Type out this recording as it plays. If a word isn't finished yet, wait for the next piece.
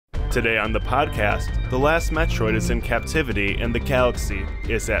Today on the podcast, the last Metroid is in captivity and the galaxy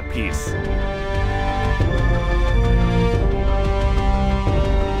is at peace.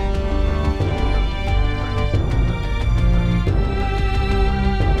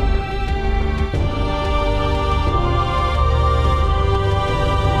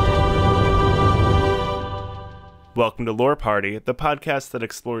 Welcome to Lore Party, the podcast that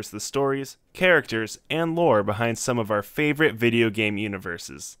explores the stories, characters, and lore behind some of our favorite video game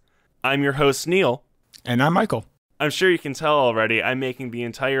universes. I'm your host, Neil. And I'm Michael. I'm sure you can tell already, I'm making the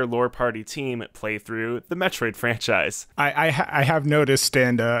entire Lore Party team play through the Metroid franchise. I have noticed,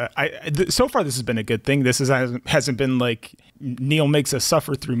 and so far this has been a good thing. This hasn't been like Neil makes us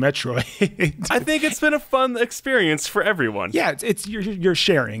suffer through Metroid. I think it's been a fun experience for everyone. Yeah, it's you're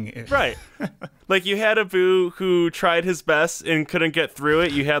sharing. Right. Like, you had Abu who tried his best and couldn't get through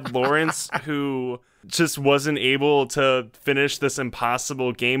it. You had Lawrence who just wasn't able to finish this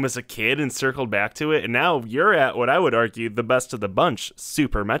impossible game as a kid and circled back to it. And now you're at what I would argue the best of the bunch,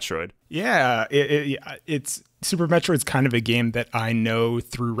 Super Metroid. Yeah, it's Super Metroid's kind of a game that I know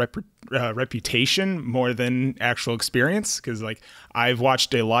through reputation more than actual experience, because like I've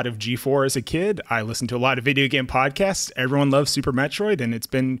watched a lot of G4 as a kid. I listened to a lot of video game podcasts. Everyone loves Super Metroid, and it's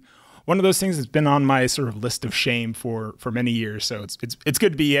been one of those things that's been on my sort of list of shame for many years. So it's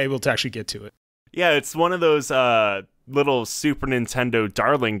good to be able to actually get to it. Yeah, it's one of those little Super Nintendo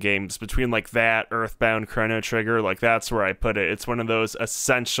darling games between like that, Earthbound, Chrono Trigger. Like, that's where I put it. It's one of those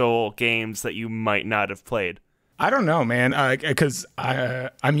essential games that you might not have played. I don't know, man, because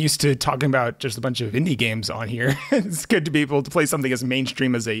I'm used to talking about just a bunch of indie games on here. It's good to be able to play something as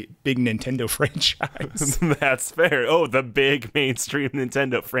mainstream as a big Nintendo franchise. That's fair. Oh, the big mainstream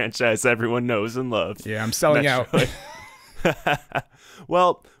Nintendo franchise everyone knows and loves. Yeah, I'm selling out.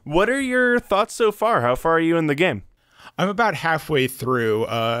 Well, what are your thoughts so far? How far are you in the game? I'm about halfway through.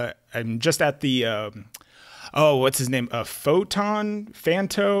 I'm just at the, what's his name? Fanto?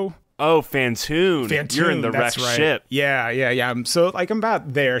 Oh, Fantoon. You're in the wrecked ship. Yeah. So like I'm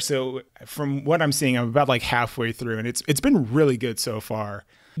about there. So from what I'm seeing, I'm about like halfway through, and it's been really good so far.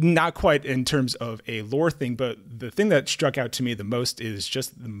 Not quite in terms of a lore thing, but the thing that struck out to me the most is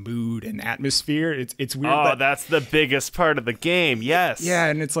just the mood and atmosphere. It's weird. Oh, that's the biggest part of the game. Yes. Yeah,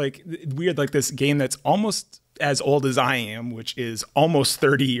 and it's like weird, like this game that's almost as old as I am, which is almost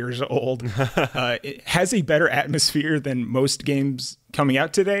 30 years old. It has a better atmosphere than most games coming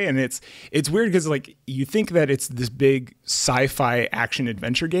out today, and it's weird because like you think that it's this big sci-fi action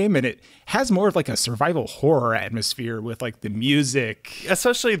adventure game, and it has more of like a survival horror atmosphere with like the music,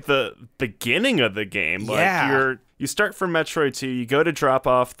 especially the beginning of the game. Yeah. Like you start from Metroid 2, you go to drop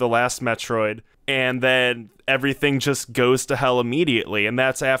off the last Metroid, and then everything just goes to hell immediately, and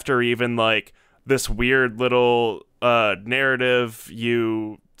that's after even like this weird little narrative.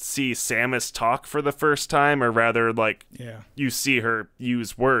 You see Samus talk for the first time, or rather like you see her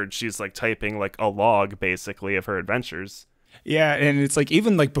use words. She's like typing like a log basically of her adventures. Yeah, and it's like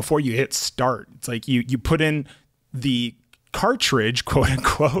even like before you hit start, it's like you put in the cartridge, quote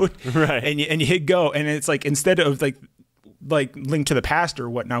unquote, right, and you hit go, and it's like instead of like Link to the Past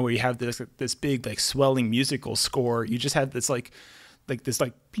or whatnot, where you have this big like swelling musical score, you just have this like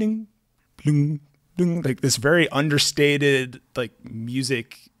bling bling bling, like this very understated like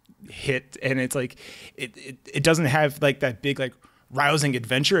music hit, and it's like it doesn't have like that big like rousing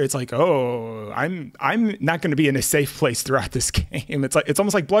adventure. It's like, oh, I'm not going to be in a safe place throughout this game. It's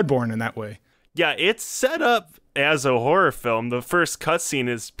almost like Bloodborne in that way. Yeah, it's set up as a horror film. The first cutscene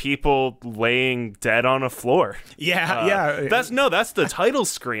is people laying dead on a floor. Yeah. That's the title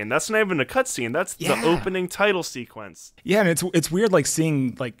screen. That's not even a cutscene. That's the opening title sequence. Yeah, and it's weird like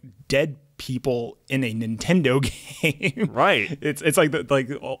seeing like dead people in a Nintendo game. Right. It's like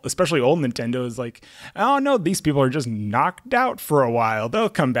especially old Nintendo is like, oh no, these people are just knocked out for a while. They'll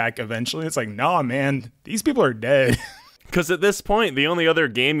come back eventually. It's like, nah, man, these people are dead. Because at this point, the only other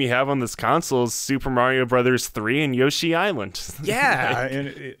game you have on this console is Super Mario Bros. 3 and Yoshi Island. Yeah,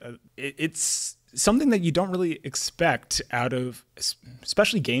 and it's something that you don't really expect out of,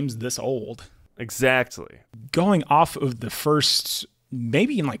 especially games this old. Exactly. Going off of the first,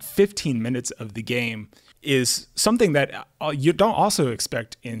 maybe in like 15 minutes of the game, is something that you don't also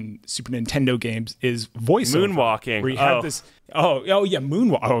expect in Super Nintendo games is voiceover. Moonwalking. Where you have this. Oh yeah,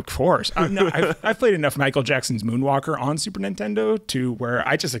 moonwalk. Oh, of course. No, I've played enough Michael Jackson's Moonwalker on Super Nintendo to where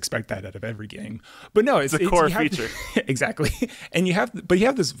I just expect that out of every game. But no, it's a core feature. Exactly. And you have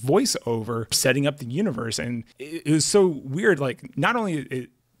this voiceover setting up the universe, and it was so weird. Like, not only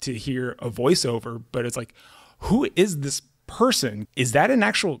to hear a voiceover, but it's like, who is this person, is that an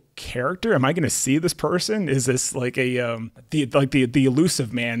actual character? Am I going to see this person? Is this like the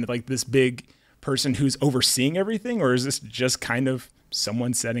elusive man, like this big person who's overseeing everything, or is this just kind of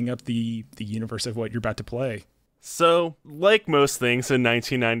someone setting up the universe of what you're about to play? So, like most things in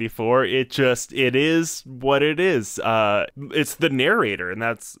 1994, it is what it is. It's the narrator, and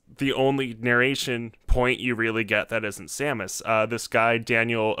that's the only narration point you really get that isn't Samus. This guy,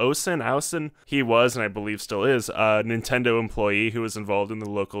 Daniel Owsen, he was, and I believe still is, a Nintendo employee who was involved in the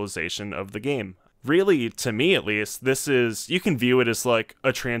localization of the game. Really, to me at least, you can view it as like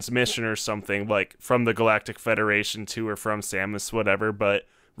a transmission or something, like from the Galactic Federation to or from Samus, whatever, but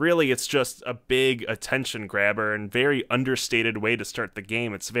really, it's just a big attention grabber and very understated way to start the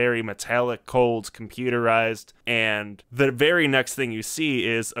game. It's very metallic, cold, computerized, and the very next thing you see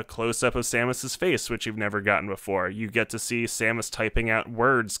is a close-up of Samus's face, which you've never gotten before. You get to see Samus typing out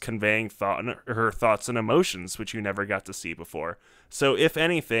words conveying her thoughts and emotions, which you never got to see before. So if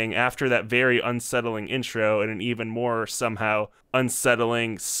anything, after that very unsettling intro and an even more somehow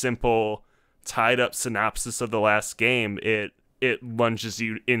unsettling, simple, tied-up synopsis of the last game, it lunges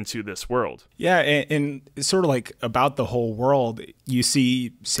you into this world. Yeah, and it's sort of like about the whole world. You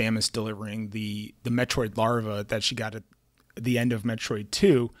see Samus delivering the Metroid larva that she got at the end of Metroid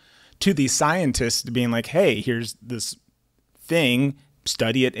 2 to these scientists, being like, hey, here's this thing,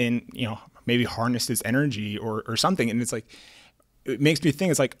 study it and, maybe harness this energy or something. And it's like, it makes me think,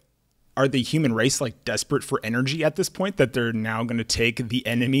 it's like, are the human race like desperate for energy at this point that they're now going to take the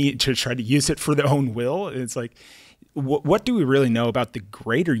enemy to try to use it for their own will? And it's like, what do we really know about the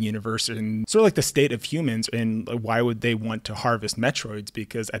greater universe and sort of like the state of humans, and why would they want to harvest Metroids?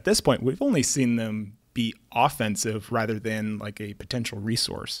 Because at this point, we've only seen them be offensive rather than like a potential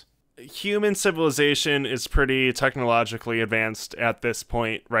resource. Human civilization is pretty technologically advanced at this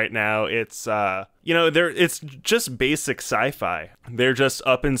point right now. It's it's just basic sci-fi. They're just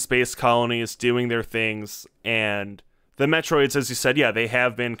up in space colonies doing their things, and the Metroids, as you said, yeah, they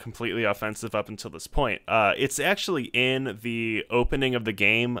have been completely offensive up until this point. It's actually in the opening of the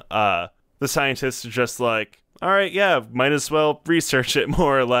game. The scientists are just like, all right, yeah, might as well research it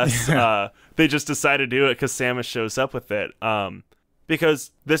more or less. They just decide to do it because Samus shows up with it. Because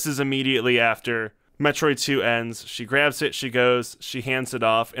this is immediately after Metroid 2 ends. She grabs it, she goes, she hands it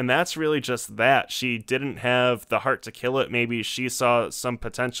off, and that's really just that. She didn't have the heart to kill it. Maybe she saw some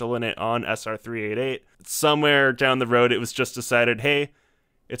potential in it on SR388. Somewhere down the road, it was just decided, hey,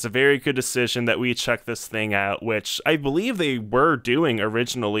 it's a very good decision that we check this thing out, which I believe they were doing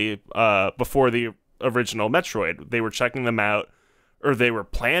originally before the original Metroid. They were checking them out, or they were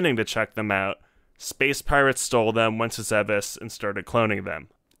planning to check them out. Space pirates stole them, went to Zebes, and started cloning them.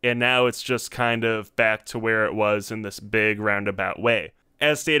 And now it's just kind of back to where it was in this big roundabout way.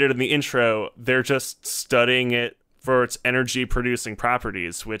 As stated in the intro, they're just studying it for its energy-producing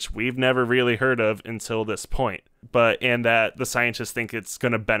properties, which we've never really heard of until this point. And that the scientists think it's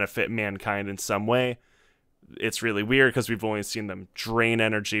going to benefit mankind in some way. It's really weird because we've only seen them drain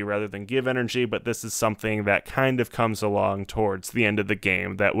energy rather than give energy, but this is something that kind of comes along towards the end of the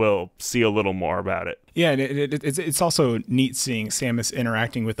game that we'll see a little more about it. Yeah, and it's also neat seeing Samus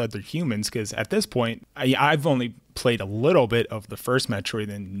interacting with other humans, because at this point, I've only played a little bit of the first Metroid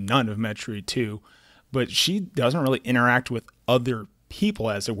and none of Metroid 2, but she doesn't really interact with other people,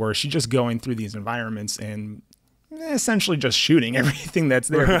 as it were. She's just going through these environments and essentially just shooting everything that's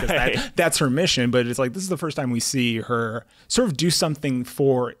there, because that's her mission. But it's like, this is the first time we see her sort of do something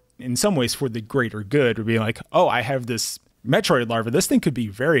in some ways for the greater good, or be like, oh, I have this Metroid larva. This thing could be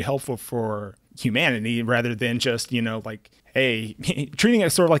very helpful for humanity, rather than just, like, hey, treating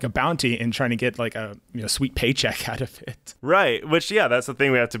it sort of like a bounty and trying to get like a sweet paycheck out of it. Right, which, yeah, that's the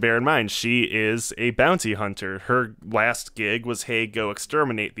thing we have to bear in mind. She is a bounty hunter. Her last gig was, hey, go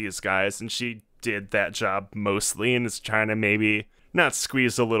exterminate these guys, and she did that job mostly, and is trying to maybe not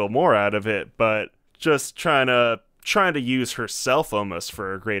squeeze a little more out of it, but just trying to use herself almost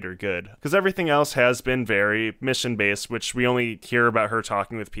for a greater good, because everything else has been very mission based, which we only hear about her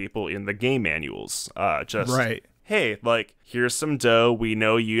talking with people in the game manuals. Right. Hey, like, here's some dough. We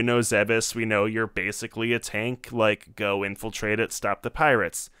know you know Zebes. We know you're basically a tank. Like, go infiltrate it, stop the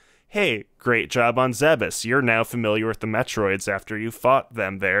pirates. Hey, great job on Zebes. You're now familiar with the Metroids after you fought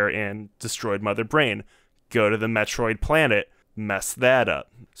them there and destroyed Mother Brain. Go to the Metroid planet, mess that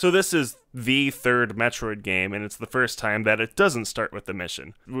up. So this is the third Metroid game, and it's the first time that it doesn't start with the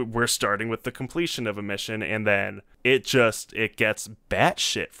mission. We're starting with the completion of a mission, and then it gets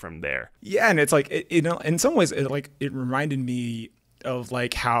batshit from there. Yeah, and it's like, in some ways, it reminded me of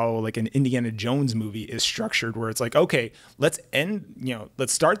like how like an Indiana Jones movie is structured, where it's like, okay, let's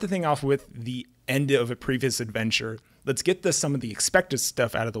start the thing off with the end of a previous adventure. let's get some of the expected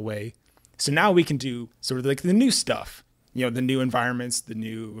stuff out of the way. So now we can do sort of like the new stuff, you know, the new environments, the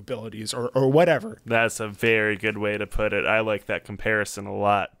new abilities, or whatever. That's a very good way to put it. I like that comparison a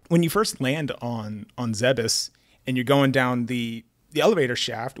lot. When you first land on Zebes and you're going down the elevator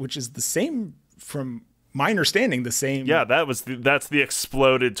shaft, which is the same, from my understanding, the same. Yeah, that's the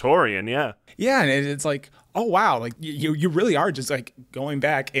exploded Torian. Yeah. Yeah, and it's like, oh wow, like you really are just like going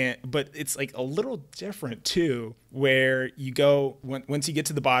back, but it's like a little different too, where you go once you get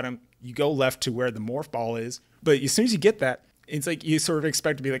to the bottom, you go left to where the morph ball is, but as soon as you get that, it's like you sort of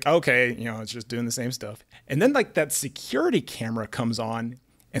expect to be like, okay, you know, it's just doing the same stuff, and then like that security camera comes on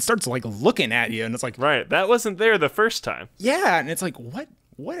and starts like looking at you, and it's like, right, that wasn't there the first time. Yeah, and it's like, what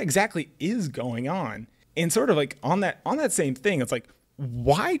exactly is going on? And sort of like on that same thing, it's like,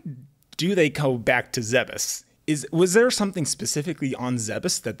 why do they go back to Zebes? Was there something specifically on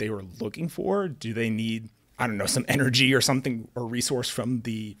Zebes that they were looking for? Do they need, I don't know, some energy or something, or resource from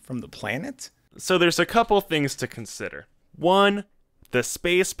the planet? So there's a couple things to consider. One, the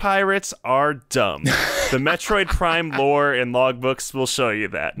space pirates are dumb. The Metroid Prime lore and logbooks will show you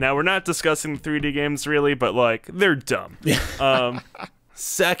that. Now, we're not discussing the 3D games really, but like, they're dumb.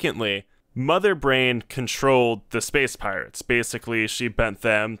 Secondly, Mother Brain controlled the space pirates. Basically, she bent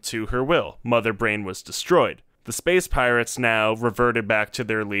them to her will. Mother Brain was destroyed. The space pirates now reverted back to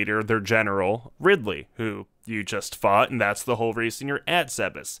their leader, their general, Ridley, who you just fought, and that's the whole reason you're at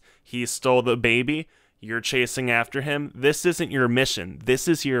Zebes. He stole the baby. You're chasing after him. This isn't your mission. This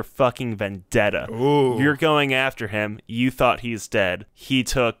is your fucking vendetta. Ooh. You're going after him. You thought he's dead. He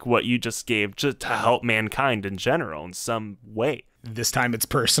took what you just gave just to help mankind in general in some way. This time it's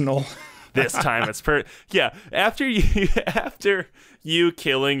personal. This time it's yeah. After you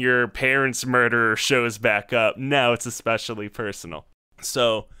killing your parents' murderer shows back up, now it's especially personal.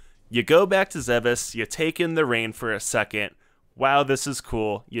 So you go back to Zebes, you take in the rain for a second. Wow, this is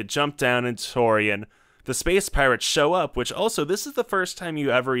cool. You jump down into Torian. The space pirates show up, which also, this is the first time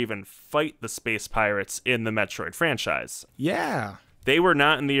you ever even fight the space pirates in the Metroid franchise. Yeah. They were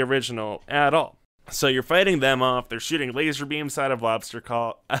not in the original at all. So you're fighting them off. They're shooting laser beams out of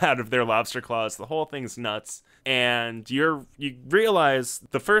their lobster claws. The whole thing's nuts. And you realize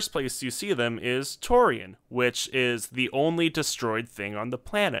the first place you see them is Torian, which is the only destroyed thing on the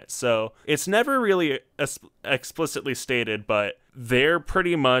planet. So it's never really explicitly stated, but they're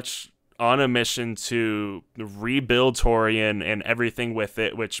pretty much on a mission to rebuild Torian and everything with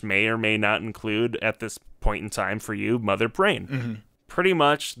it, which may or may not include, at this point in time for you, Mother Brain. Mm-hmm. Pretty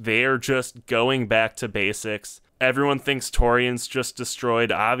much, they're just going back to basics. Everyone thinks Torian's just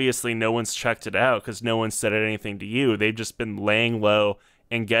destroyed. Obviously, no one's checked it out because no one said anything to you. They've just been laying low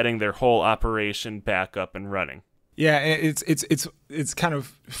and getting their whole operation back up and running. Yeah, it's kind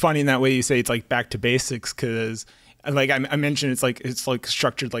of funny in that way you say it's like back to basics, because like I mentioned, it's like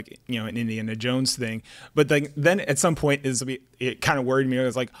structured like, you know, an Indiana Jones thing. But like then at some point it kind of worried me. I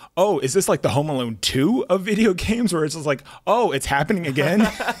was like, oh, is this like the Home Alone 2 of video games, where it's just like, oh, it's happening again?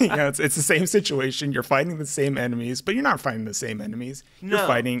 You know, it's the same situation. You're fighting the same enemies, but you're not fighting the same enemies. No.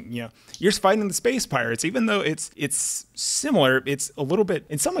 You're fighting the space pirates. Even though it's similar, it's a little bit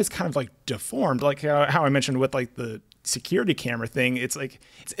in some ways kind of like deformed. Like how I mentioned with like the security camera thing. It's like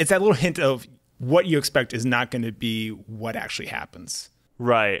it's that little hint of what you expect is not going to be what actually happens.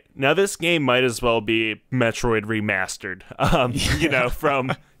 Right. Now, this game might as well be Metroid remastered, you know,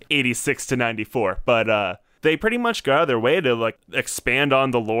 from 86 to 94. But they pretty much go out of their way to like expand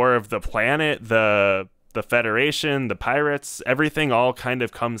on the lore of the planet, the Federation, the pirates. Everything all kind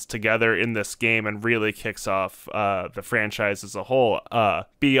of comes together in this game and really kicks off the franchise as a whole,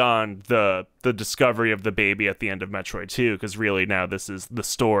 beyond the discovery of the baby at the end of Metroid 2, because really now this is the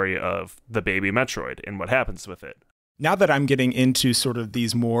story of the baby Metroid and what happens with it. Now that I'm getting into sort of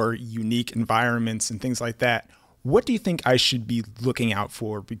these more unique environments and things like that, what do you think I should be looking out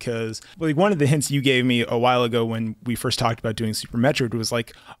for? Because like one of the hints you gave me a while ago when we first talked about doing Super Metroid was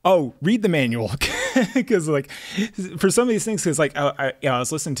like, oh, read the manual. Because like for some of these things, because like I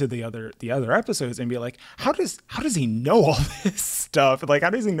was listening to the other episodes and be like, how does he know all this stuff? Like,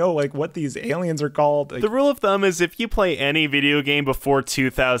 how does he know like what these aliens are called? Like, the rule of thumb is if you play any video game before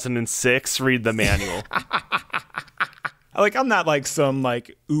 2006, read the manual. Like, I'm not like some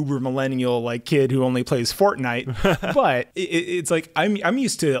like uber millennial like kid who only plays Fortnite, but it's like I'm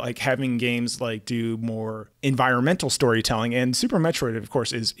used to like having games like do more environmental storytelling, and Super Metroid, of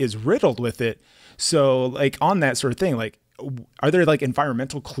course, is riddled with it. So like on that sort of thing, like are there like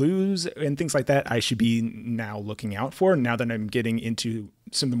environmental clues and things like that I should be now looking out for now that I'm getting into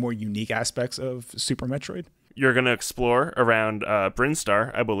some of the more unique aspects of Super Metroid? you're going to explore around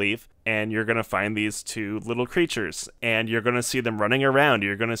Brinstar, I believe, and you're going to find these two little creatures, and you're going to see them running around.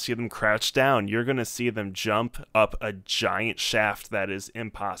 You're going to see them crouch down. You're going to see them jump up a giant shaft that is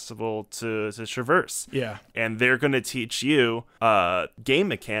impossible to traverse. Yeah. And they're going to teach you game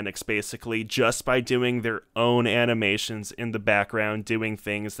mechanics, basically, just by doing their own animations in the background, doing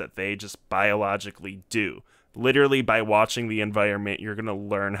things that they just biologically do. Literally, by watching the environment, you're going to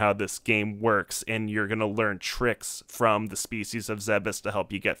learn how this game works, and you're going to learn tricks from the species of Zebes to help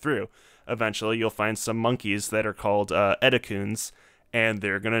you get through. Eventually, you'll find some monkeys that are called Edicoons, and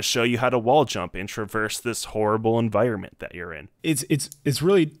they're going to show you how to wall jump and traverse this horrible environment that you're in. It's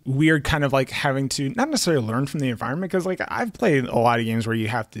really weird, kind of like having to not necessarily learn from the environment, because like I've played a lot of games where you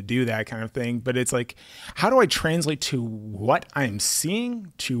have to do that kind of thing, but it's like, how do I translate to what I'm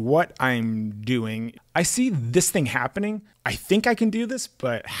seeing to what I'm doing? I see this thing happening. I think I can do this,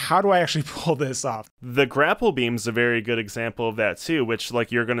 but how do I actually pull this off? The grapple beam's a very good example of that too, which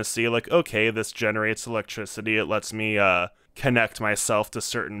like you're going to see like, okay, this generates electricity. It lets me connect myself to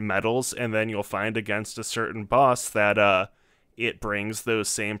certain metals, and then you'll find against a certain boss that it brings those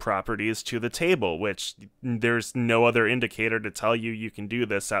same properties to the table, which there's no other indicator to tell you can do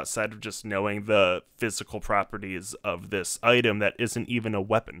this outside of just knowing the physical properties of this item that isn't even a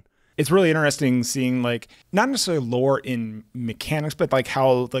weapon. It's really interesting seeing like not necessarily lore in mechanics, but like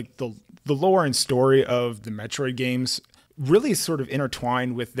how like the lore and story of the Metroid games really sort of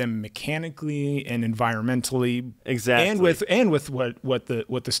intertwined with them mechanically and environmentally. Exactly. And with what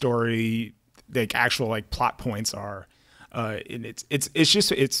the story, like actual like plot points are. And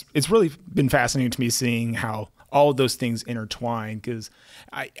it's really been fascinating to me seeing how all of those things intertwine, because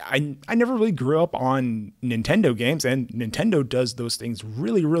I never really grew up on Nintendo games, and Nintendo does those things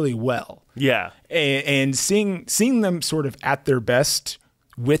really, really well. Yeah. And seeing them sort of at their best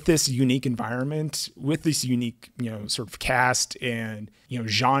with this unique environment, with this unique, sort of cast and,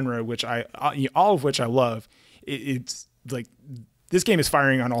 genre, which all of which I love, it's like this game is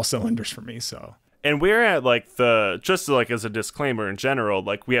firing on all cylinders for me. So. And we're at like just like as a disclaimer in general,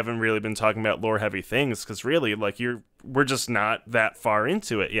 like we haven't really been talking about lore heavy things, because really like we're just not that far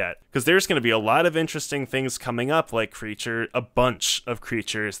into it yet, because there's going to be a lot of interesting things coming up, like a bunch of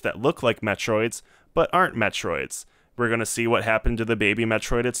creatures that look like Metroids but aren't Metroids. We're going to see what happened to the baby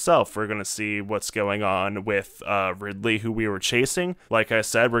Metroid itself. We're going to see what's going on with Ridley, who we were chasing. Like I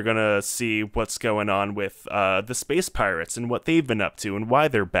said, we're going to see what's going on with the space pirates and what they've been up to and why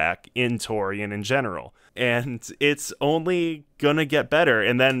they're back in Tori and in general. And it's only going to get better.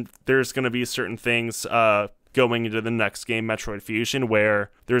 And then there's going to be certain things going into the next game, Metroid Fusion,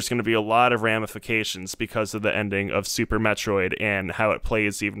 where there's going to be a lot of ramifications because of the ending of Super Metroid and how it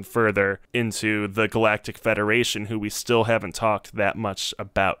plays even further into the Galactic Federation, who we still haven't talked that much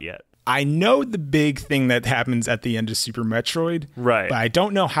about yet. I know the big thing that happens at the end of Super Metroid, right? But I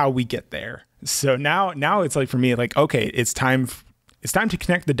don't know how we get there. So now it's like, for me, like, okay, it's time to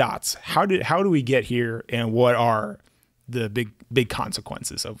connect the dots. How do we get here, and what are the big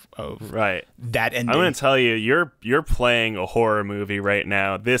consequences of right that ending? I'm going to tell you, you're playing a horror movie right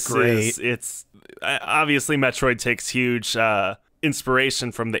now. It's obviously Metroid takes huge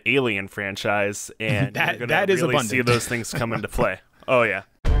inspiration from the Alien franchise, and you're going to really see those things come into play. Oh yeah.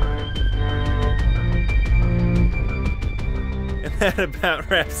 And that about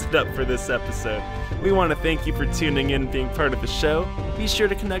wraps it up for this episode. We want to thank you for tuning in and being part of the show. Be sure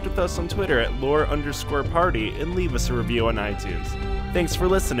to connect with us on Twitter at lore_party and leave us a review on iTunes. Thanks for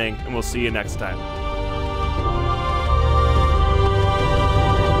listening, and we'll see you next time.